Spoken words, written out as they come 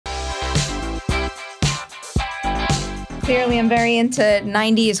clearly am very into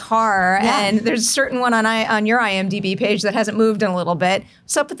 90s horror, and there's a certain one on your IMDb page that hasn't moved in a little bit.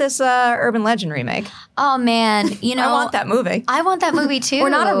 What's up with this urban legend remake? Oh, man. You know, I want that movie. I want that movie, too. Or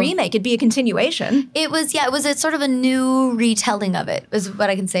not a remake. It'd be a continuation. It was a sort of a new retelling of it, is what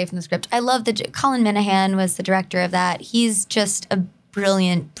I can say from the script. I love that Colin Minahan was the director of that. He's just a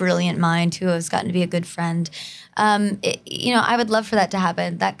brilliant, brilliant mind who has gotten to be a good friend. I would love for that to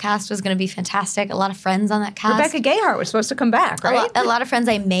happen. That cast was going to be fantastic. A lot of friends on that cast. Rebecca Gayheart was supposed to come back, right? A lot of friends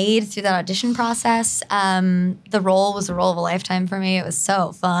I made through that audition process. The role was the role of a lifetime for me. It was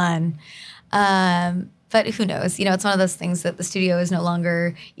so fun. But who knows? You know, it's one of those things that the studio is no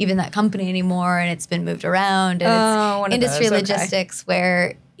longer even that company anymore, and it's been moved around. And it's industry logistics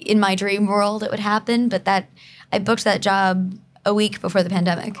where in my dream world it would happen, but I booked that job a week before the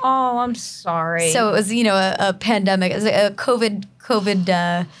pandemic. Oh, I'm sorry. So it was, a pandemic, a COVID,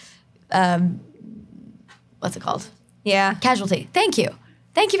 what's it called? Yeah. Casualty. Thank you.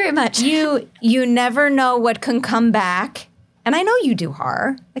 Thank you very much. You never know what can come back. And I know you do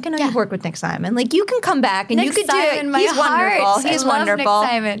horror. Like, I know you've worked with Nick Simon. Like, you can come back and Nick you could Simon, do it. my He's heart. wonderful. He's I love wonderful. Nick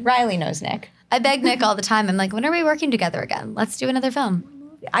Simon. Riley knows Nick. I beg Nick all the time. I'm like, when are we working together again? Let's do another film.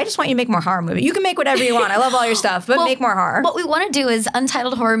 I just want you to make more horror movies. You can make whatever you want. I love all your stuff, but make more horror. What we want to do is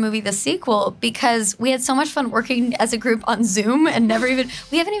Untitled Horror Movie, the sequel, because we had so much fun working as a group on Zoom and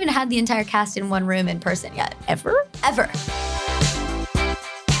we haven't even had the entire cast in one room in person yet. Ever? Ever.